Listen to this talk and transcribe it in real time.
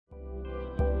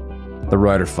The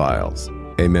Writer Files,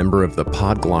 a member of the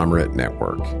Podglomerate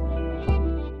Network.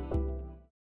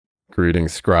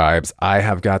 Greetings, scribes. I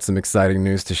have got some exciting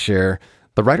news to share.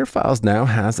 The Writer Files now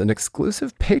has an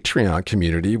exclusive Patreon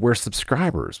community where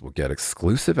subscribers will get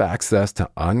exclusive access to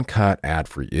uncut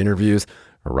ad-free interviews,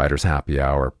 a writer's happy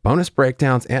hour, bonus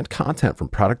breakdowns, and content from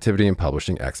productivity and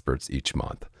publishing experts each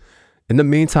month. In the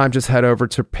meantime, just head over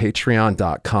to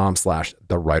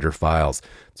patreon.com/thewriterfiles.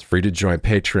 It's free to join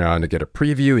Patreon to get a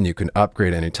preview, and you can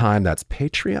upgrade anytime. That's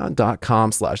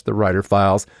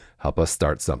patreon.com/thewriterfiles. Help us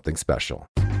start something special.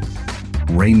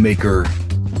 Rainmaker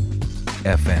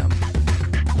FM.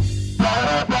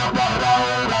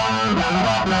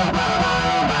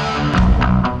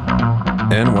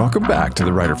 And welcome back to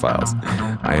the Writer Files.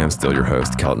 I am still your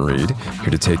host, Kelton Reed,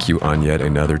 here to take you on yet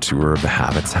another tour of the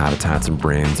habits, habitats, and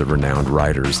brains of renowned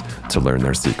writers to learn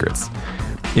their secrets.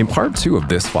 In part 2 of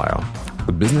this file,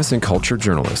 the business and culture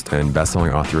journalist and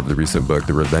best-selling author of the recent book,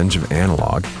 The Revenge of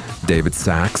Analog, David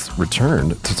Sachs,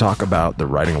 returned to talk about the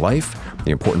writing life,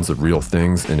 the importance of real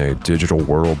things in a digital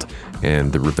world,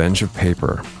 and the revenge of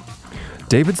paper.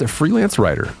 David's a freelance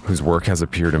writer whose work has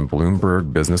appeared in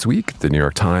Bloomberg Businessweek, The New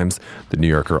York Times, The New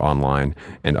Yorker Online,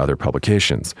 and other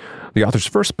publications. The author's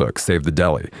first book, Save the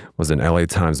Deli, was an LA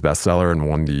Times bestseller and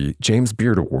won the James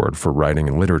Beard Award for Writing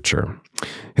and Literature.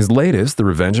 His latest, The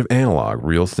Revenge of Analog,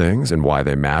 Real Things and Why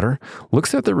They Matter,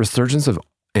 looks at the resurgence of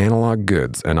analog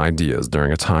goods and ideas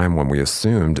during a time when we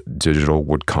assumed digital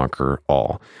would conquer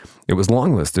all. It was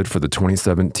longlisted for the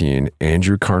 2017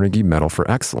 Andrew Carnegie Medal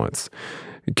for Excellence.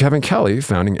 Kevin Kelly,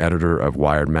 founding editor of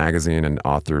Wired magazine and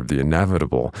author of The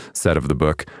Inevitable, said of the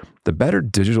book, "The better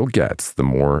digital gets, the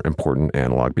more important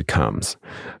analog becomes."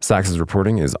 Sachs's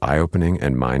reporting is eye-opening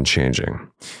and mind-changing.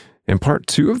 In part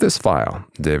 2 of this file,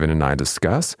 David and I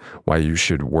discuss why you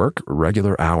should work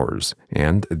regular hours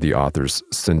and the author's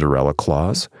Cinderella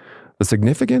clause, the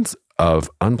significance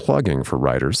of unplugging for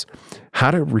writers,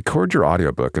 how to record your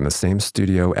audiobook in the same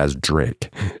studio as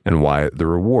Drake, and why the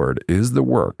reward is the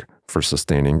work for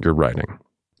sustaining your writing.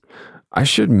 I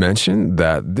should mention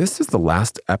that this is the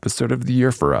last episode of the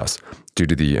year for us due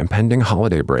to the impending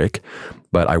holiday break,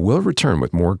 but I will return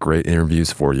with more great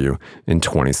interviews for you in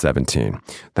 2017.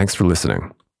 Thanks for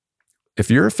listening.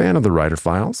 If you're a fan of the Writer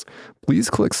Files, please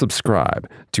click subscribe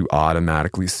to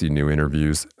automatically see new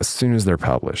interviews as soon as they're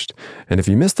published. And if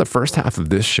you missed the first half of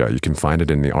this show, you can find it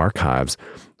in the archives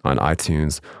on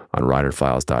iTunes, on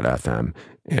writerfiles.fm,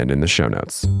 and in the show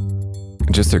notes.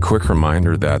 Just a quick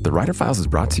reminder that the Writer Files is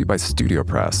brought to you by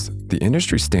StudioPress, the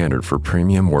industry standard for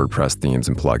premium WordPress themes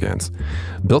and plugins.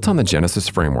 Built on the Genesis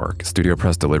framework,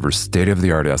 StudioPress delivers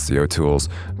state-of-the-art SEO tools,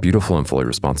 beautiful and fully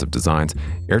responsive designs,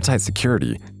 airtight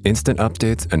security, instant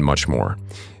updates, and much more.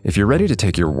 If you're ready to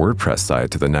take your WordPress site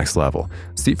to the next level,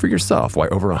 see for yourself why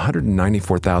over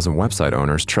 194,000 website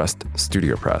owners trust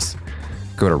StudioPress.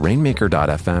 Go to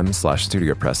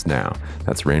rainmaker.fm/StudioPress now.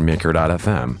 That's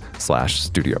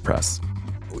rainmaker.fm/StudioPress.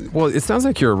 Well, it sounds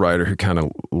like you're a writer who kind of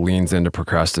leans into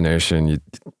procrastination.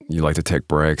 You like to take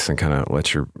breaks and kind of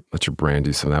let your brain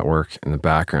do some of that work in the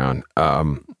background.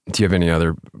 Do you have any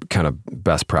other kind of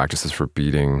best practices for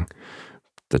beating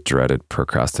the dreaded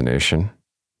procrastination?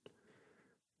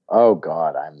 Oh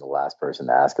God, I'm the last person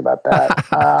to ask about that.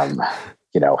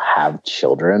 Have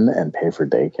children and pay for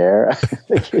daycare, I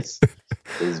think is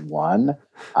one.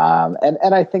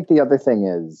 And I think the other thing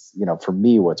is, for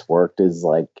me, what's worked is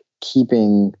like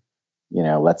keeping,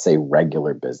 let's say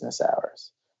regular business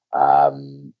hours.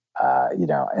 And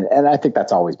I think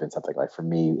that's always been something like for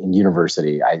me in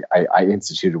university, I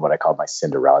instituted what I called my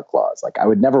Cinderella clause. Like I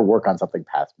would never work on something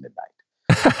past midnight.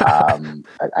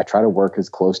 I try to work as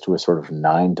close to a sort of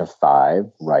 9 to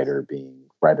 5 writer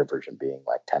version being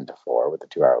like 10 to 4 with a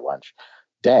 2-hour lunch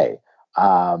day.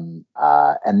 And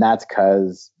that's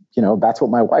because, that's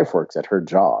what my wife works at her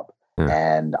job.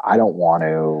 And I don't want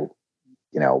to,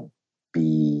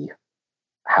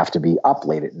 have to be up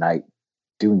late at night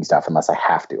doing stuff unless I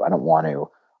have to. I don't want to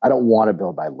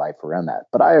build my life around that.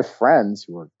 But I have friends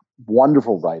who are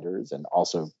wonderful writers and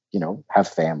also, have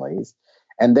families,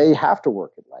 and they have to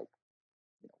work at like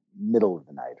middle of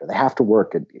the night, or they have to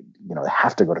work at, they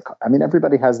have to go to,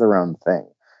 everybody has their own thing.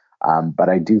 But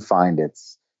I do find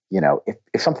it's,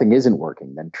 if something isn't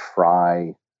working, then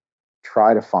try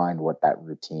to find what that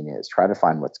routine is, try to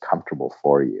find what's comfortable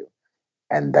for you,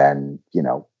 and then,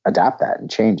 adapt that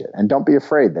and change it. And don't be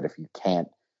afraid that if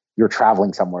you're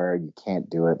traveling somewhere, you can't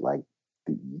do it, like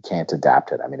you can't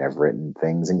adapt it. I've written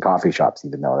things in coffee shops,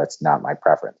 even though that's not my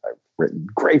preference. I've written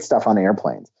great stuff on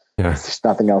airplanes. Yeah. There's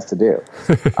nothing else to do.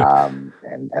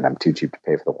 And I'm too cheap to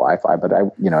pay for the Wi-Fi, but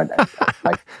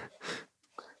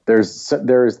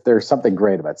there's something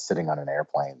great about sitting on an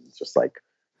airplane. It's just like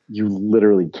you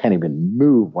literally can't even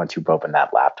move once you've opened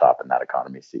that laptop in that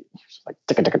economy seat. You're just like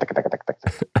tick, tick, tick, tick, tick, tick, tick.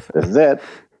 This is it.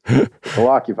 This will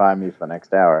occupy me for the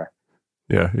next hour.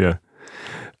 Yeah.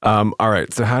 All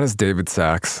right. So how does David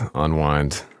Sachs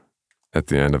unwind at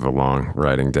the end of a long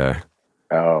writing day?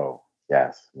 Oh,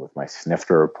 yes, with my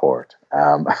snifter report.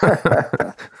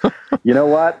 You know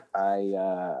what?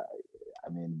 I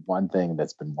mean, one thing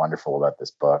that's been wonderful about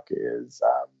this book is,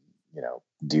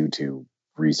 due to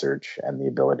research and the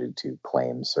ability to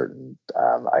claim certain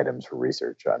items for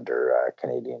research under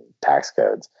Canadian tax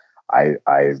codes,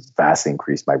 I vastly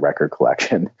increased my record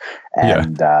collection,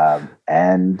 and I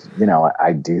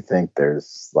do think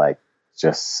there's like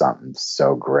just something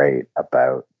so great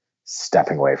about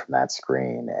stepping away from that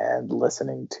screen and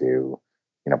listening to,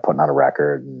 putting on a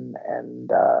record and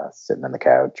sitting on the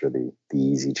couch or the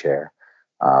easy chair,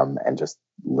 and just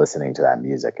listening to that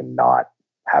music and not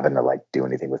having to like do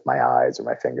anything with my eyes or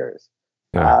my fingers.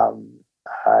 Yeah.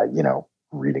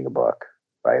 Reading a book,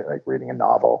 right? Like reading a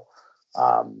novel,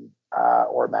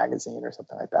 or a magazine or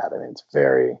something like that. I mean, it's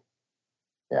very,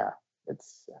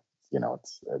 it's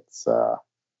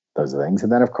those things.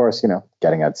 And then of course,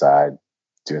 getting outside,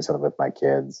 doing something with my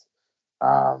kids,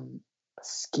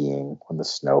 skiing when the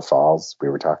snow falls, we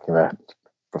were talking about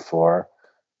before.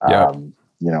 Yeah.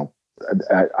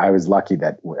 I was lucky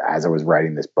that as I was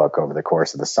writing this book over the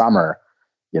course of the summer,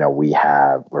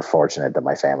 we're fortunate that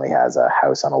my family has a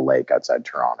house on a lake outside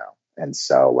Toronto. And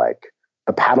so like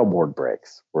the paddleboard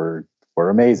breaks were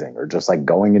amazing, or just like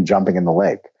going and jumping in the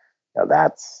lake.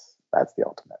 That's the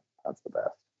ultimate. That's the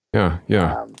best.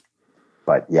 Yeah.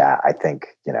 But yeah, I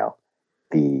think,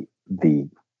 the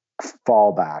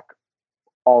fallback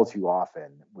all too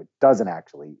often, which doesn't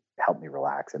actually help me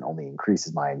relax and only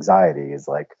increases my anxiety, is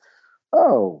like,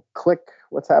 oh, click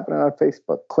what's happening on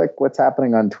Facebook, click what's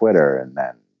happening on Twitter, and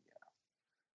then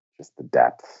just the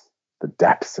depths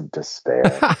of despair.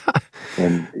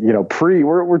 And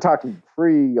we're talking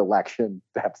pre-election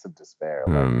depths of despair.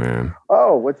 Oh man.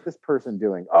 Oh, what's this person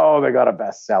doing? Oh, they got a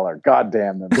bestseller. God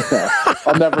damn them.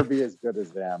 I'll never be as good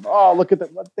as them. Oh, look at them.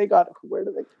 What they got. Where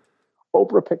did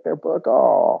Oprah pick their book?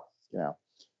 Oh,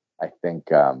 I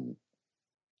think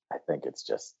it's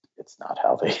not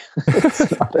healthy.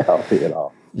 It's not healthy at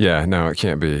all. Yeah, no, it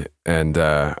can't be. And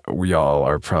we all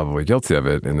are probably guilty of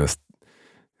it in this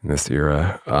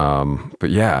era. But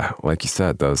yeah, like you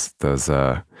said, those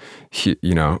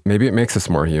maybe it makes us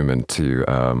more human to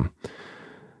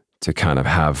kind of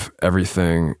have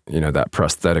everything, that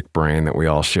prosthetic brain that we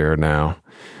all share now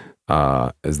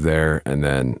is there, and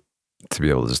then to be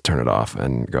able to just turn it off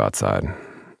and go outside.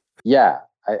 Yeah.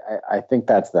 I think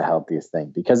that's the healthiest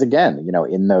thing, because again,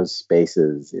 in those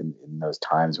spaces, in those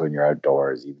times when you're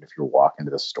outdoors, even if you're walking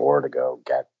to the store to go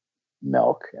get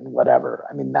milk and whatever,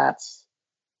 I mean, that's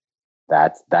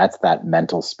that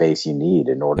mental space you need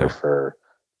in order for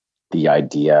the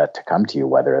idea to come to you,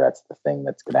 whether that's the thing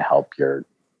that's going to help your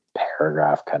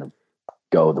paragraph kind of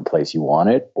go the place you want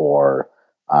it, or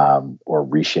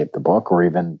reshape the book, or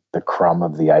even the crumb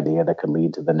of the idea that could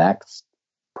lead to the next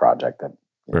project that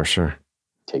for sure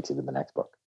takes you to the next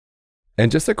book.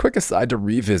 And just a quick aside to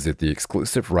revisit the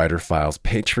exclusive Writer Files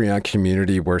Patreon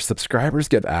community, where subscribers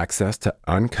get access to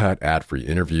uncut ad-free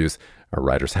interviews, a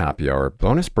writer's happy hour,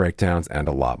 bonus breakdowns, and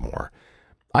a lot more.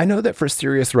 I know that for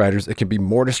serious writers, it can be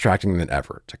more distracting than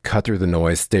ever to cut through the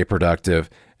noise, stay productive,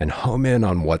 and home in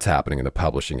on what's happening in the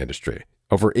publishing industry.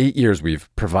 Over 8 years, we've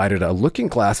provided a looking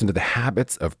glass into the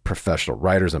habits of professional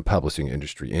writers and publishing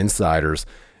industry insiders.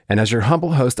 And as your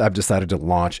humble host, I've decided to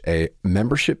launch a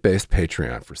membership-based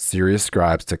Patreon for serious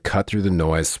scribes to cut through the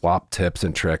noise, swap tips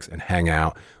and tricks, and hang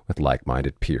out with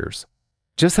like-minded peers.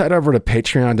 Just head over to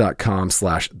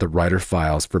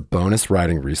patreon.com/thewriterfiles for bonus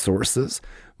writing resources,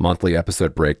 monthly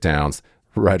episode breakdowns,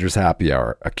 writer's happy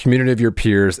hour, a community of your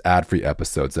peers, ad-free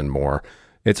episodes, and more.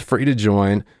 It's free to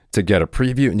join, to get a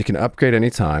preview, and you can upgrade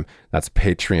anytime. That's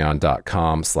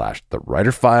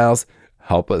patreon.com/thewriterfiles.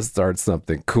 Help us start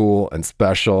something cool and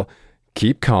special.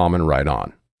 Keep calm and write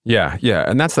on. Yeah.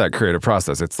 And that's that creative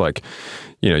process. It's like,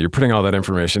 you're putting all that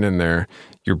information in there.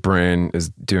 Your brain is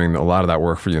doing a lot of that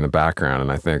work for you in the background.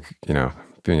 And I think,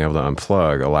 being able to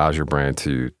unplug allows your brain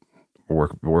to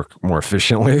work more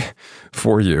efficiently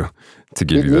for you, to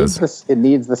give you those. It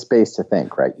needs the space to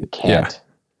think, right? You can't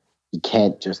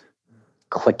just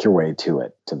click your way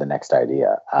to the next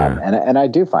idea. And I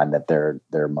do find that there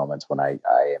are moments when I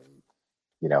am,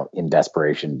 in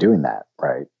desperation doing that.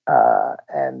 Right.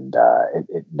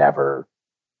 It never,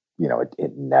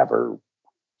 it never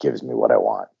gives me what I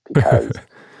want, because,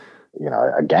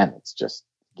 again, it's just,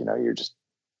 you're just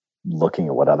looking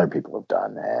at what other people have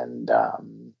done, and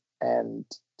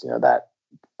that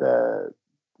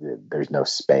there's no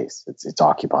space. It's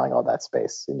occupying all that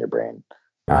space in your brain.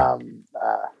 Yeah.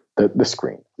 The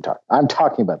screen. I'm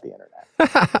talking about the internet.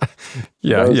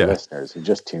 Yeah, Those yeah. listeners who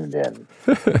just tuned in,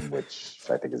 which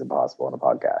I think is impossible on a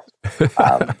podcast.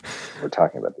 We're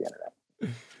talking about the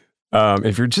internet.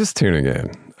 If you're just tuning in,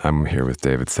 I'm here with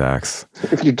David Sachs.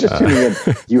 If you're just tuning in,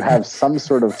 you have some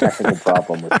sort of technical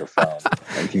problem with your phone,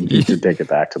 and you need to take it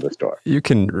back to the store. You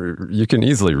can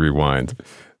easily rewind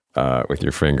with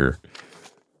your finger.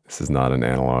 This is not an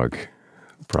analog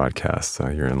broadcast, so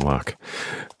you're in luck.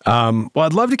 Well,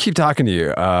 I'd love to keep talking to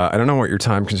you. I don't know what your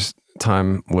time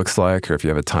looks like, or if you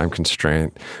have a time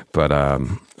constraint, but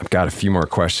I've got a few more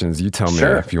questions. You tell me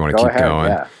if you want to keep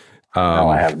going. Yeah. No,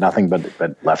 I have nothing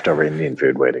but leftover Indian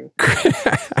food waiting.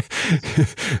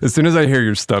 As soon as I hear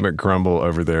your stomach grumble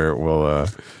over there, we'll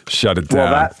shut it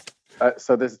down.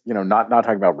 So this, not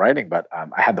talking about writing, but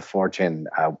I had the fortune,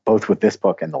 both with this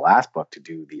book and the last book, to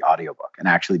do the audiobook and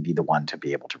actually be the one to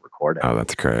be able to record it. Oh,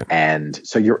 that's great. And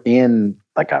so you're in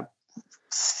like a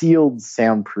sealed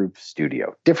soundproof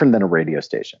studio, different than a radio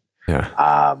station.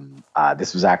 Yeah.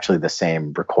 This was actually the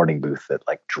same recording booth that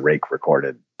like Drake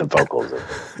recorded the vocals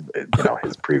of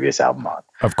his previous album on.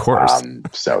 Of course.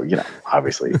 So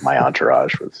obviously my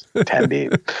entourage was 10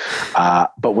 deep.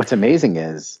 But what's amazing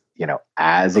is,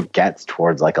 as it gets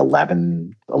towards like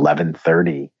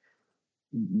 11:30,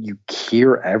 you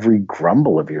hear every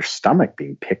grumble of your stomach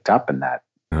being picked up in that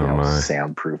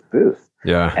soundproof booth.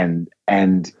 Yeah.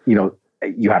 And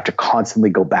you have to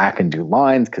constantly go back and do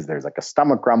lines because there's like a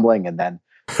stomach grumbling, and then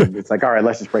it's like, all right,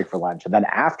 let's just break for lunch. And then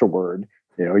afterward,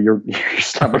 your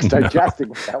stomach's digesting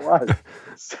what that was.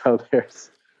 So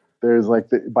there's like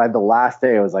by the last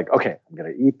day, I was like, okay, I'm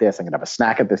going to eat this. I'm going to have a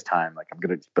snack at this time. Like I'm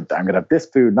going to have this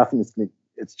food.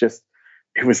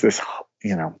 It was this,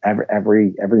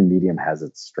 every medium has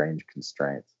its strange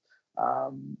constraints.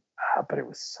 But it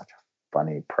was such a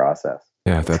funny process.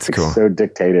 Yeah, that's cool. So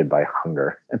dictated by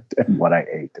hunger and what I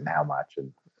ate and how much.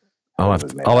 And I'll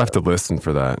have to listen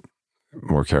for that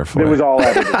more carefully. It was all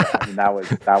edited. I mean, that was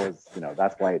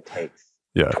that's why it takes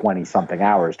 20 something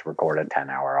hours to record a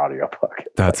 10-hour audiobook.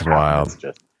 That's wild. It's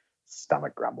just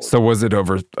stomach grumbles. So was it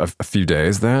over a few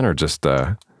days then, or just?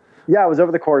 Yeah, it was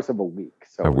over the course of a week.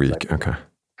 So a week, like okay.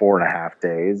 4.5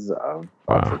 days of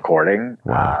recording.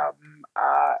 Wow.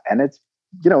 And it's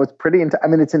pretty intense. I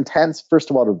mean, it's intense, first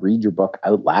of all, to read your book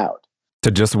out loud.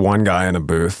 To just one guy in a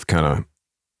booth kind of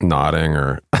nodding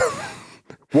or...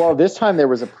 Well, this time there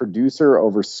was a producer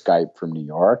over Skype from New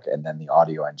York, and then the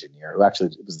audio engineer, who actually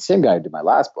it was the same guy who did my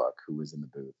last book, who was in the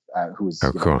booth, who was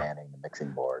cool. manning the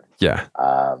mixing board. Yeah.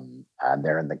 And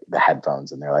they're in the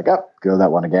headphones, and they're like, oh, go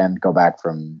that one again, go back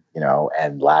from,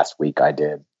 and last week I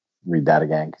did read that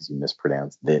again because you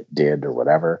mispronounced did or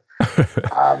whatever.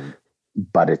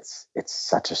 But it's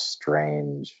such a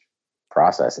strange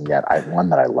process, and yet one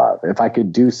that I love. If I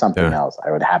could do something else,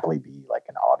 I would happily be like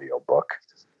an audiobook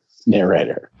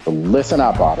narrator. So listen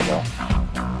up, Audible.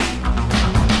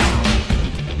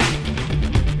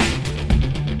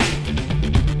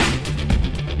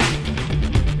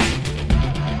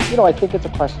 I think it's a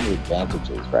question of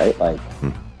advantages, right? Like,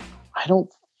 I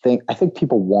think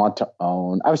people want to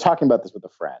own. I was talking about this with a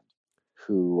friend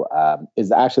who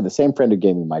is actually the same friend who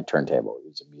gave me my turntable. He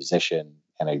was a musician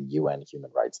and a UN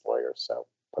human rights lawyer. So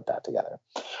put that together.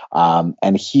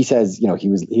 And he says,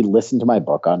 he listened to my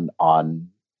book on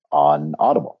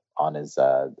Audible on his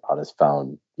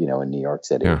phone, in New York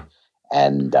City. Yeah.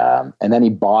 And then he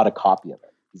bought a copy of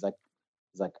it. He's like,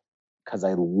 because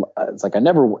I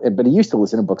never, but he used to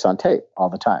listen to books on tape all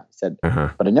the time. He said,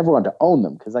 but I never wanted to own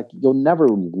them because you'll never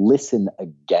listen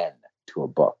again to a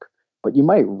book. But you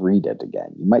might read it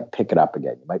again. You might pick it up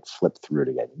again. You might flip through it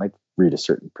again. You might read a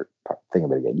certain thing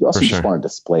of it again. You also just want to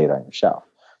display it on your shelf.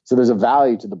 So there's a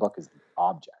value to the book as the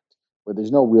object, where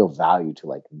there's no real value to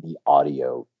like the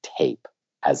audio tape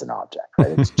as an object,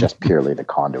 right? It's just purely the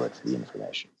conduit for the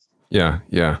information. Yeah,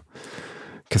 yeah.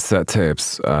 Cassette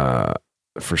tapes,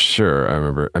 for sure. I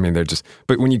remember. I mean, they're just.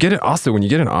 But when you get an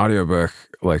audiobook,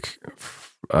 like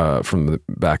from the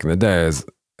back in the days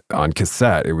on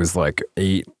cassette, it was like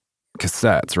 8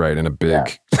 cassettes, right? In a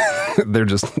big, they're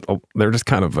just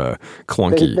kind of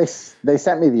clunky. They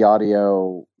sent me the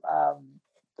audio.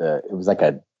 It was like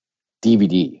a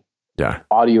DVD,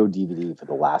 audio DVD for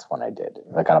the last one I did.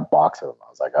 I got a box of them. I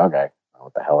was like, okay, I don't know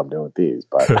what the hell I'm doing with these,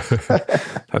 but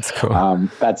that's cool.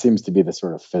 That seems to be the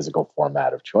sort of physical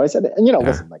format of choice. And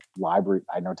listen, like library,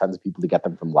 I know tons of people to get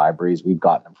them from libraries. We've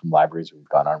gotten them from libraries. We've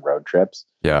gone on road trips.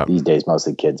 Yeah. These days,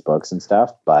 mostly kids' books and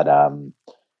stuff. But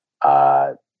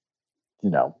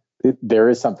there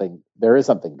is something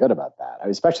good about that. I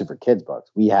mean, especially for kids'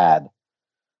 books. We had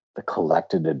The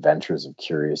Collected Adventures of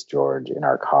Curious George in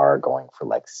our car going for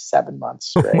like 7 months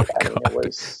straight. Oh my I mean,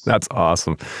 God. That's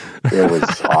awesome. it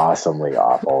was awesomely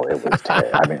awful. It was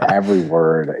terrible. I mean, every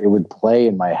word, it would play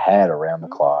in my head around the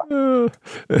clock.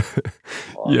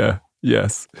 Yeah.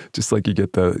 Yes. Just like you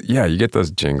get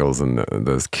those jingles and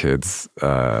those kids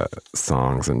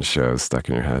songs and shows stuck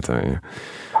in your head, don't you?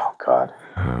 Oh God.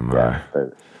 Yeah.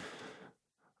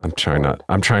 I'm trying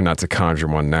not to conjure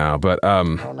one now, but oh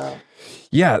no.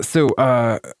 yeah. So,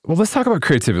 well, let's talk about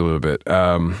creativity a little bit.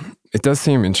 It does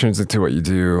seem intrinsic to what you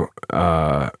do,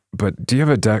 but do you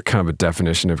have kind of a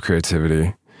definition of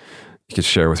creativity you could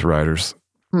share with writers?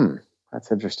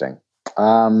 That's interesting.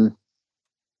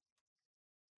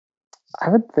 I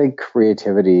would think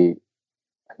creativity.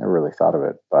 I never really thought of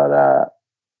it, but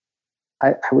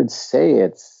I would say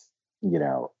it's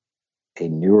a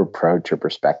new approach or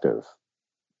perspective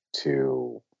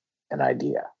to an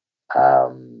idea.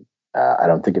 I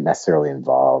don't think it necessarily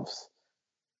involves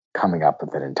coming up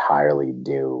with an entirely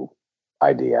new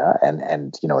idea. And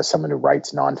as someone who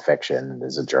writes nonfiction and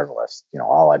is a journalist,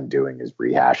 all I'm doing is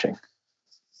rehashing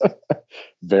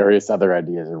various other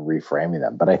ideas and reframing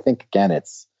them. But I think again,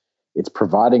 it's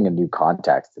providing a new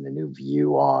context and a new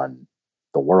view on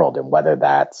the world, and whether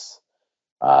that's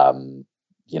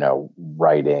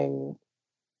writing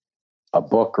a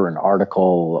book or an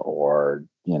article, or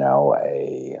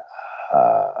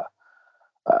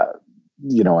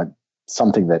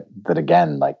something that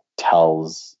again like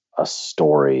tells a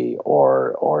story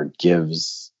or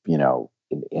gives an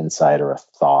insight or a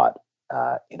thought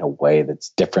in a way that's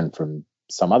different from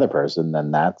some other person,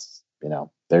 then that's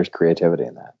there's creativity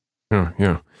in that.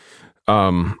 Yeah.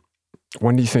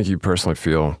 When do you think you personally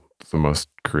feel the most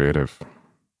creative?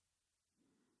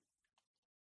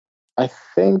 I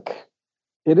think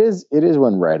it is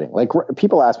when writing. Like,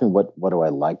 people ask me what do I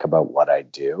like about what I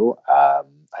do. I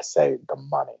say the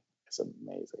money is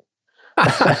amazing.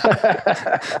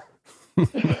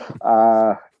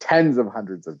 Tens of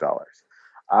hundreds of dollars.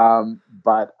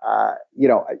 But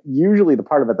usually the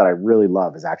part of it that I really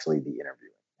love is actually the interviewing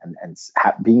and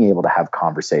being able to have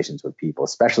conversations with people,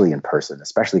 especially in person,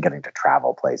 especially getting to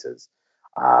travel places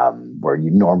where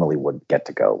you normally wouldn't get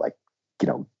to go, like,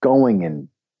 going and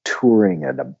touring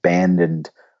an abandoned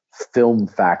film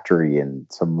factory in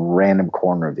some random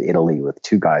corner of Italy with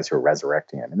two guys who are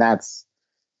resurrecting him. And that's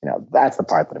the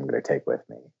part that I'm going to take with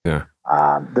me. Yeah.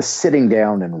 The sitting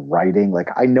down and writing, like,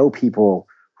 I know people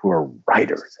who are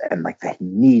writers and like they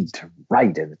need to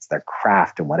write and it's their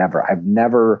craft and whatever. I've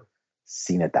never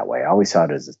seen it that way. I always saw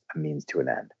it as a means to an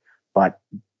end. But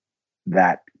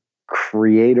that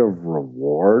creative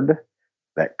reward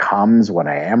that comes when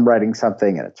I am writing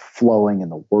something and it's flowing and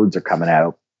the words are coming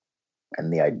out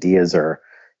and the ideas are,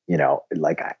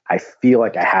 like I feel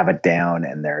like I have it down,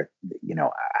 and they're,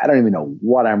 I don't even know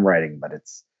what I'm writing, but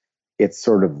it's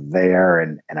sort of there,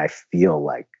 and I feel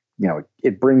like,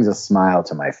 it brings a smile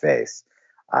to my face.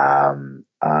 Those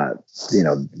are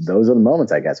the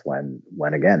moments, I guess, when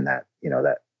again, that,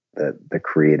 that the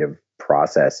creative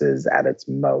process is at its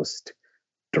most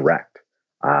direct,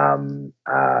 and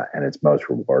it's most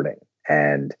rewarding.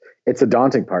 And it's a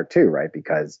daunting part too, right?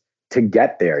 Because to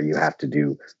get there, you have to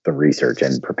do the research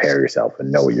and prepare yourself and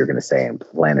know what you're going to say and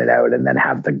plan it out, and then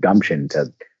have the gumption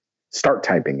to start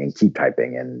typing and keep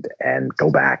typing and go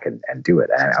back and do it.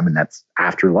 And I mean, that's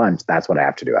after lunch. That's what I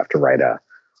have to do. I have to write a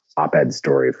op-ed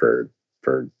story for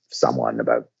someone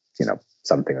about,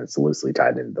 something that's loosely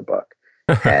tied into the book.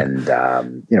 And,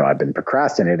 I've been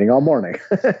procrastinating all morning.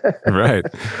 Right.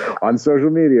 On social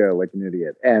media, like an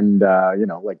idiot. And,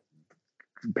 like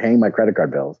paying my credit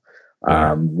card bills,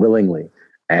 willingly.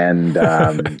 And,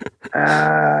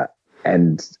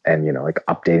 like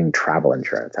updating travel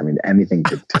insurance. I mean, anything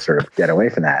to sort of get away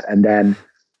from that. And then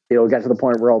it'll get to the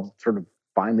point where I'll sort of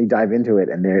finally dive into it.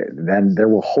 And then there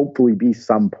will hopefully be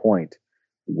some point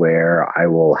where I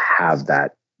will have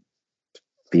that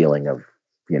feeling of,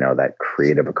 that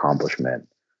creative accomplishment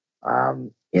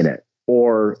in it.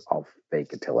 Or I'll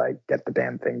fake it till I get the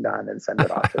damn thing done and send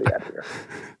it off to the editor.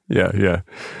 Yeah.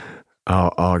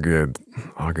 All good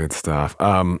stuff.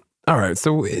 All right.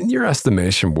 So in your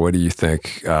estimation, what do you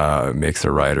think makes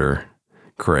a writer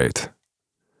great?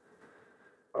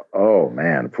 Oh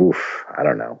man. Poof. I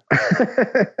don't know.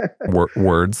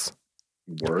 Words.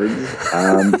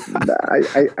 I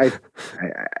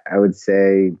would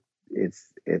say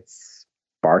it's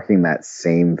sparking that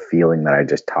same feeling that I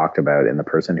just talked about in the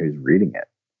person who's reading it.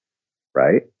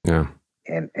 Right. Yeah.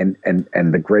 And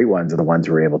the great ones are the ones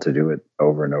who are able to do it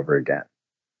over and over again.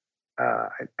 I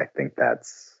think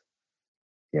that's,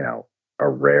 a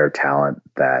rare talent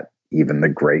that even the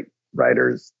great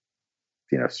writers,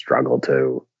 struggle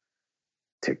to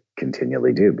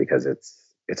continually do because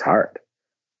it's hard.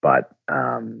 But,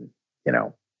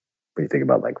 when you think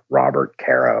about like Robert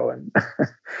Caro and,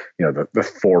 the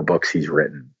 4 books he's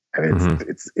written, I mean,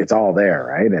 it's all there,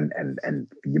 right? And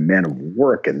the amount of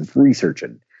work and research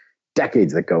and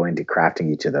decades that go into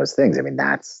crafting each of those things. I mean,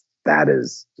 that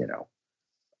is,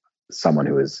 someone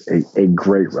who is a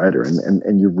great writer,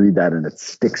 and you read that and it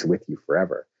sticks with you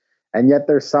forever. And yet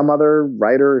there's some other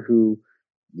writer who,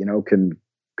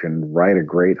 can write a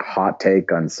great hot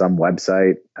take on some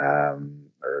website,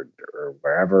 or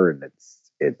wherever, and it's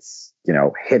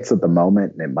hits at the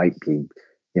moment, and it might be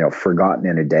forgotten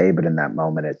in a day, but in that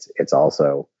moment it's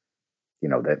also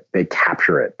that they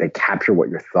capture what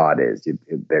your thought is. You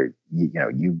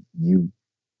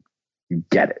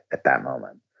get it at that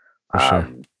moment. For sure.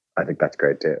 I think that's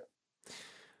great too.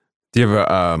 Do you have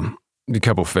a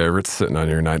couple favorites sitting on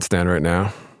your nightstand right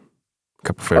now? A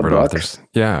couple favorite authors?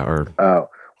 Yeah, or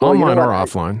online or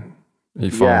offline. Are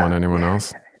you following anyone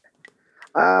else?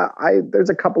 There's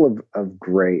a couple of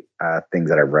great things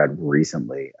that I've read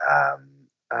recently.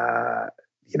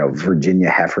 Virginia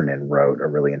Heffernan wrote a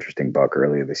really interesting book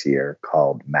earlier this year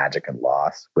called Magic and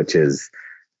Loss, which is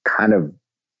kind of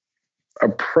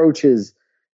approaches,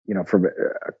 from a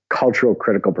cultural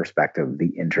critical perspective,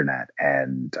 the internet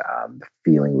and the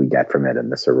feeling we get from it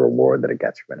and the sort of reward that it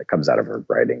gets from it. It comes out of her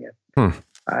writing it.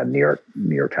 New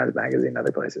York Times Magazine,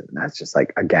 other places. And that's just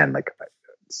like, again, like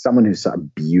someone who's a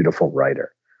beautiful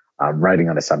writer, writing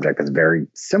on a subject that's very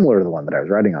similar to the one that I was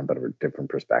writing on, but of a different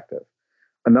perspective.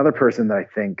 Another person that I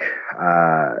think,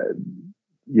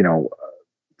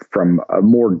 from a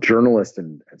more journalist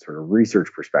and sort of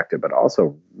research perspective, but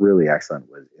also really excellent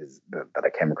that I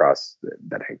came across,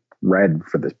 that I read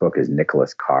for this book, is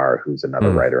Nicholas Carr, who's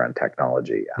another writer on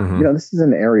technology. This is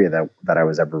an area that I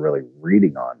was ever really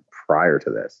reading on prior to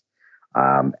this.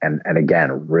 And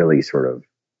again, really sort of,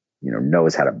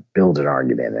 knows how to build an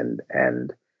argument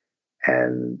and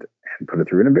put it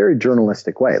through in a very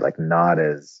journalistic way, like not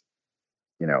as,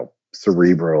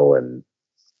 cerebral and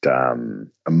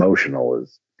emotional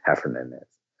as Heffernan is.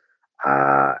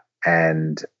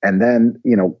 And then,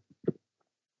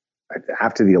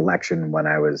 after the election, when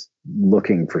I was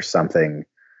looking for something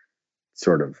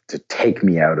sort of to take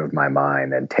me out of my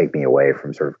mind and take me away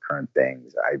from sort of current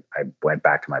things, I went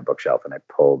back to my bookshelf and I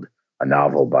pulled a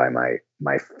novel by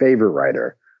my favorite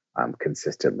writer,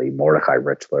 consistently, Mordecai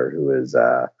Richler, who is,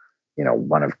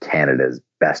 one of Canada's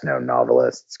best known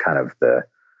novelists, kind of the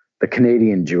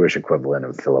Canadian Jewish equivalent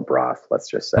of Philip Roth, let's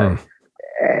just say.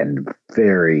 And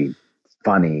very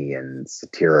funny and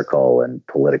satirical and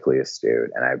politically astute.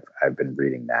 And I've been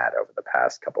reading that over the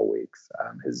past couple of weeks.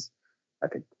 I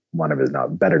think one of his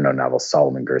better known novels,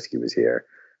 Solomon Gursky, was here.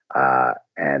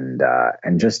 And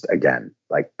just again,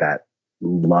 like that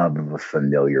love of a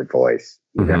familiar voice,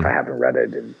 even if I haven't read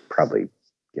it in probably,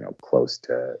 close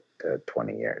to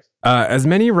 20 years. As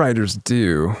many writers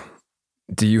do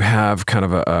you have kind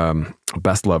of a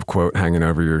best love quote hanging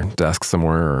over your desk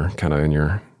somewhere, or kind of in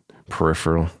your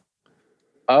peripheral?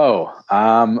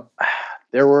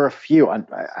 There were a few.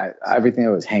 Everything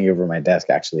that was hanging over my desk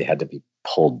actually had to be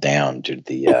pulled down due to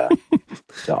the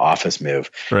the office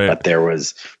move. Right. But there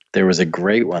was a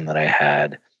great one that I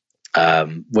had,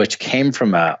 which came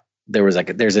from there's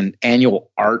an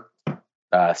annual art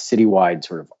citywide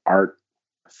sort of art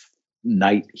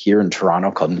night here in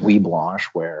Toronto called Nuit Blanche,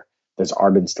 where there's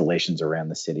art installations around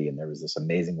the city. And there was this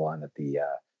amazing one at the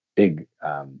big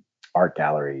art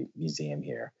gallery museum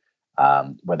here,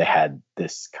 where they had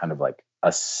this kind of like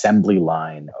assembly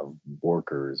line of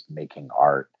workers making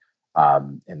art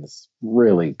in this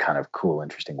really kind of cool,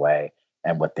 interesting way.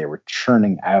 And what they were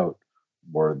churning out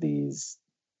were these,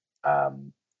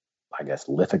 I guess,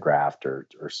 lithographed or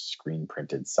screen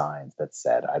printed signs that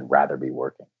said, "I'd rather be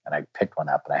working." And I picked one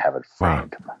up and I have it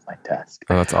framed on my desk.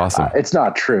 Oh, that's awesome. It's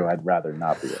not true. I'd rather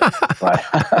not be working. But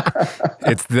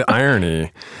it's the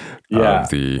irony of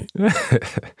the...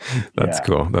 That's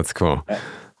cool. That's cool.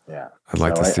 Yeah. I'd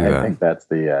like to see that. I think that's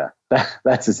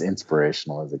that's as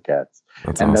inspirational as it gets.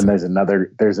 That's and awesome.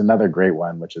 Then there's another great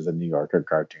one, which is a New Yorker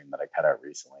cartoon that I cut out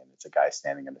recently. And it's a guy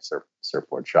standing in a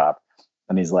surfboard shop.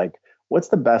 And he's like, "What's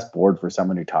the best board for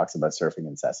someone who talks about surfing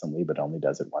incessantly, but only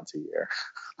does it once a year?"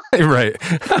 Right.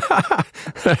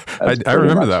 I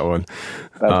remember that one.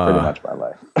 That's pretty much my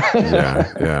life.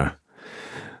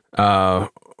 Yeah.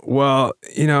 Well,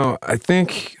 I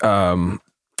think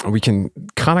we can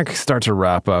kind of start to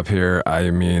wrap up here.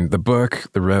 I mean, the book,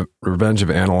 The Revenge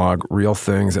of Analog, Real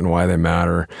Things and Why They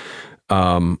Matter.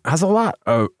 has a lot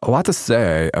to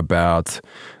say about,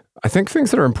 I think, things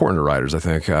that are important to writers. I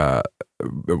think,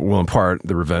 well, in part,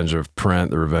 the revenge of print,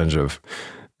 the revenge of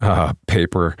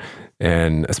paper,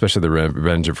 and especially the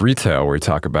revenge of retail, where we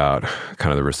talk about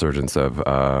kind of the resurgence of,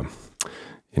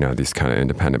 these kind of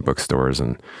independent bookstores.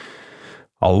 And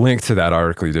I'll link to that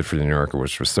article you did for the New Yorker,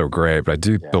 which was so great. But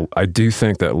I do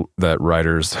think that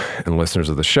writers and listeners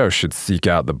of the show should seek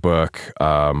out the book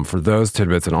for those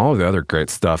tidbits and all of the other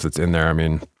great stuff that's in there. I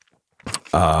mean,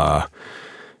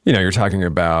 you're talking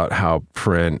about how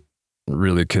print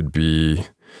really could be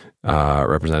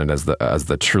represented as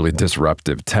the truly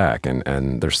disruptive tech,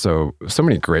 and there's so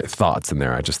many great thoughts in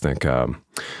there. I just think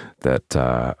that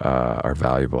are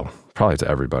valuable, probably to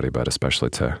everybody, but especially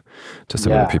to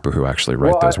some of the people who actually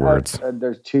write those words.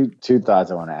 There's two thoughts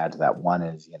I want to add to that. One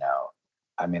is,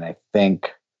 I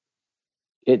think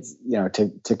it's,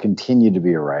 to continue to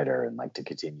be a writer and like to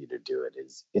continue to do it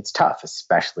it's tough,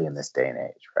 especially in this day and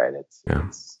age, right? It's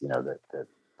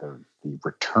the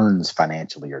returns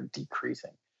financially are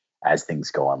decreasing as things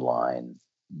go online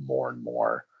more and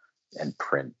more, and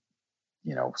print,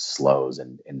 slows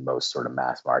in most sort of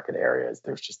mass market areas.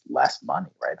 There's just less money,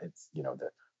 right? It's,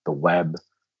 the web,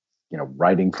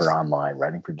 writing for online,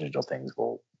 writing for digital things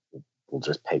will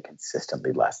just pay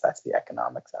consistently less. That's the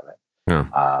economics of it.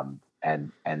 Yeah.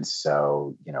 And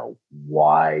so,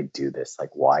 why do this?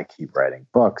 Like, why keep writing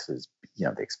books is,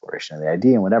 the exploration of the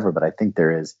idea and whatever. But I think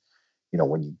there is,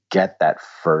 when you get that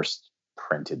first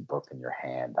printed book in your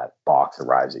hand, that box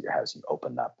arrives at your house, you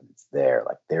open up and it's there.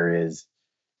 Like there is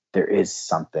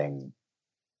something,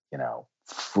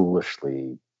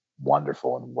 foolishly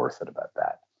wonderful and worth it about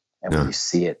that. And when you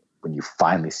see it, when you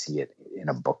finally see it in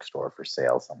a bookstore for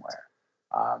sale somewhere,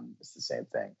 it's the same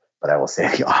thing. But I will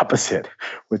say the opposite,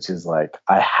 which is like,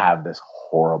 I have this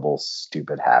horrible,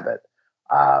 stupid habit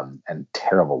and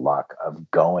terrible luck of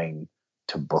going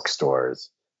to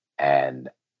bookstores and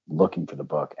looking for the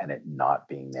book and it not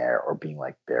being there, or being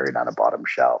like buried on a bottom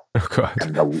shelf. Oh, God.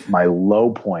 And my low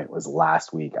point was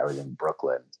last week. I was in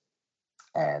Brooklyn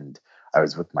and I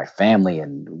was with my family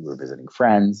and we were visiting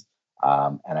friends.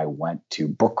 And I went to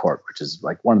Book Court, which is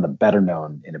like one of the better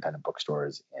known independent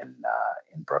bookstores in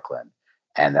Brooklyn.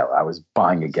 And I was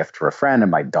buying a gift for a friend,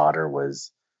 and my daughter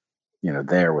was,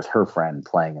 there with her friend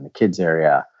playing in the kids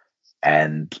area.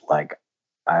 And like,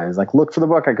 I was like, look for the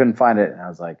book. I couldn't find it. And I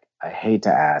was like, I hate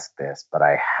to ask this, but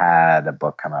I had a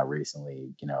book come out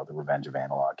recently. The Revenge of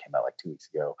Analog came out like 2 weeks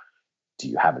ago. Do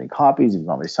you have any copies? If you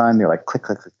want me to sign, they're like, click,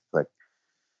 click, click, click.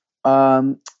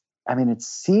 It's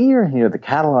senior here, the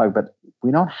catalog, but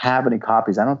we don't have any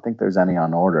copies. I don't think there's any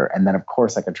on order. And then, of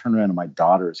course, I turn around and my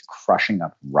daughter is crushing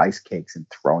up rice cakes and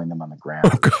throwing them on the ground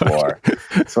on the floor.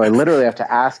 So I literally have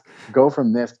to go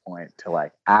from this point to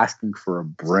like asking for a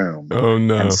broom. Oh,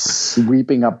 no. And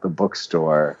sweeping up the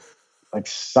bookstore like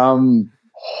some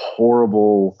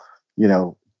horrible,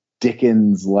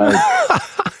 Dickens-like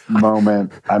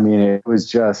moment. I mean, it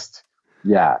was just,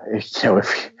 it's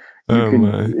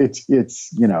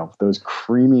those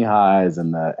creamy highs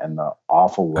and the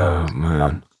awful lows.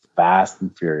 I'm fast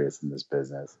and furious in this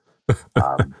business.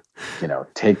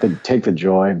 Take the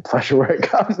joy and pleasure where it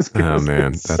comes. Oh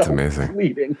man, that's so amazing.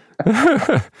 Fleeting.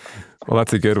 Well,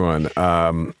 that's a good one.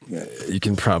 You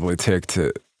can probably take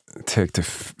to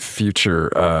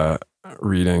future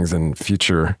readings and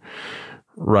future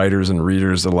writers and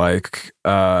readers alike.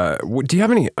 Do you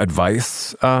have any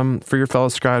advice for your fellow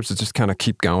scribes to just kind of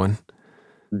keep going?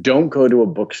 Don't go to a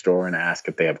bookstore and ask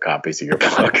if they have copies of your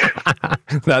book.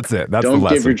 That's it. That's Don't the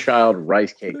lesson. give your child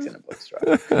rice cakes in a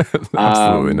bookstore.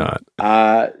 Absolutely not.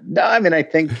 No, I mean, I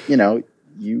think,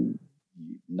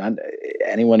 not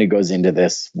anyone who goes into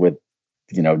this with,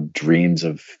 dreams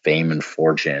of fame and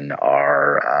fortune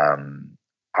are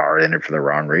in it for the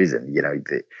wrong reason.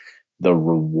 The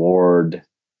reward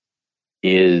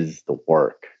is the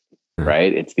work,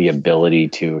 right? It's the ability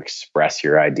to express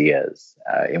your ideas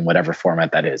in whatever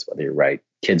format that is, whether you write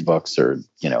kids' books or,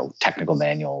 technical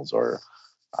manuals or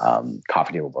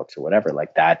coffee table books or whatever.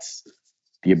 Like that's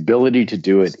the ability to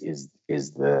do it is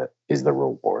the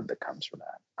reward that comes from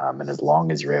that. And as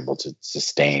long as you're able to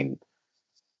sustain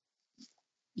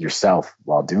yourself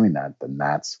while doing that, then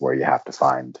that's where you have to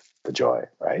find the joy,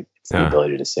 right? It's the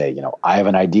ability to say, I have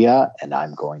an idea and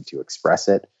I'm going to express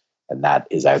it, and that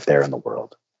is out there in the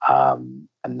world. And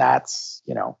that's,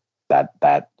 that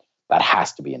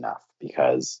has to be enough,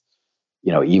 because,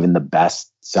 even the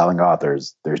best selling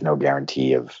authors, there's no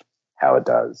guarantee of how it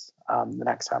does the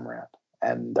next time around.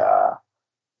 And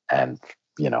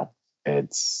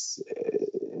it's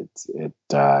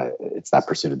that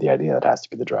pursuit of the idea that has to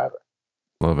be the driver.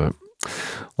 Love it.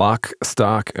 Lock,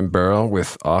 Stock, and Barrel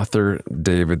with author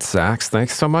David Sachs.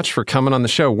 Thanks so much for coming on the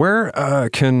show. Where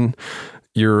can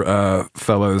your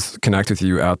fellows connect with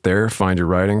you out there, find your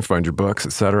writing, find your books,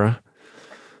 etc.?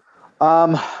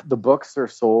 The books are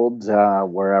sold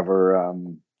wherever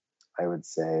I would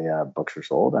say books are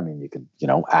sold. I mean, you could,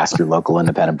 ask your local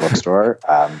independent bookstore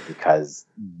because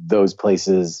those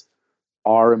places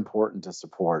are important to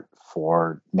support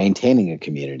for maintaining a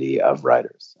community of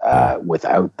writers.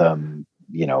 Without them,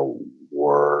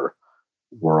 we're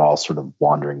all sort of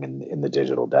wandering in the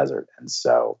digital desert. And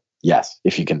so, yes,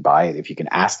 if you can buy it, if you can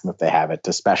ask them if they have it,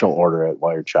 to special order it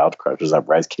while your child crushes up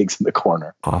rice cakes in the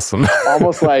corner. Awesome.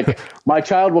 Almost like my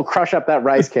child will crush up that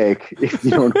rice cake if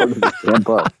you don't order the damn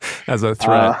book. As a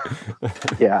threat.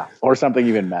 Yeah. Or something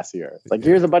even messier. It's like,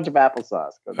 here's a bunch of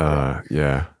applesauce.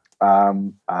 Yeah.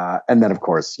 And then of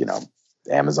course,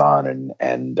 Amazon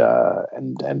and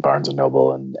Barnes and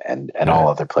Noble and all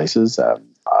other places.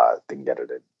 They can get it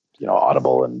at,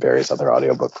 Audible and various other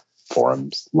audiobook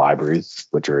forums, libraries,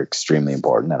 which are extremely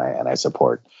important, and I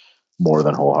support more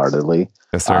than wholeheartedly.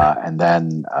 Yes, sir. And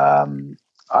then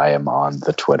I am on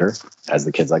the Twitter, as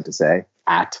the kids like to say,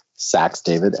 at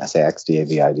SaxDavid,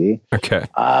 SaxDavid. Okay.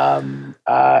 And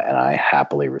I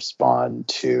happily respond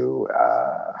to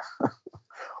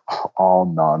all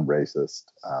non-racist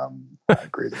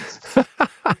greetings.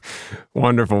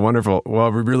 Wonderful, wonderful.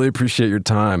 Well, we really appreciate your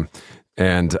time,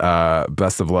 and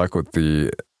best of luck with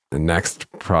the next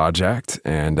project.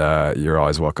 And you're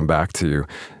always welcome back to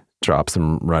drop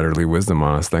some writerly wisdom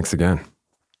on us. Thanks again.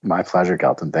 My pleasure,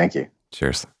 Kelton. Thank you.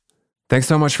 Cheers. Thanks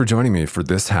so much for joining me for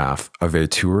this half of a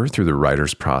tour through the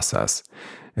writer's process.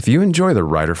 If you enjoy the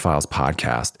Writer Files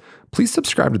podcast, please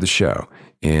subscribe to the show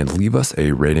and leave us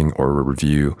a rating or a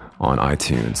review on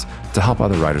iTunes to help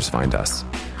other writers find us.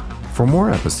 For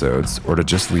more episodes, or to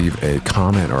just leave a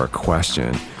comment or a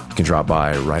question, you can drop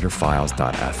by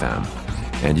writerfiles.fm.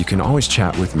 And you can always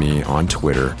chat with me on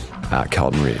Twitter at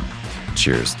Kelton Reid.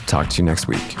 Cheers. Talk to you next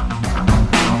week.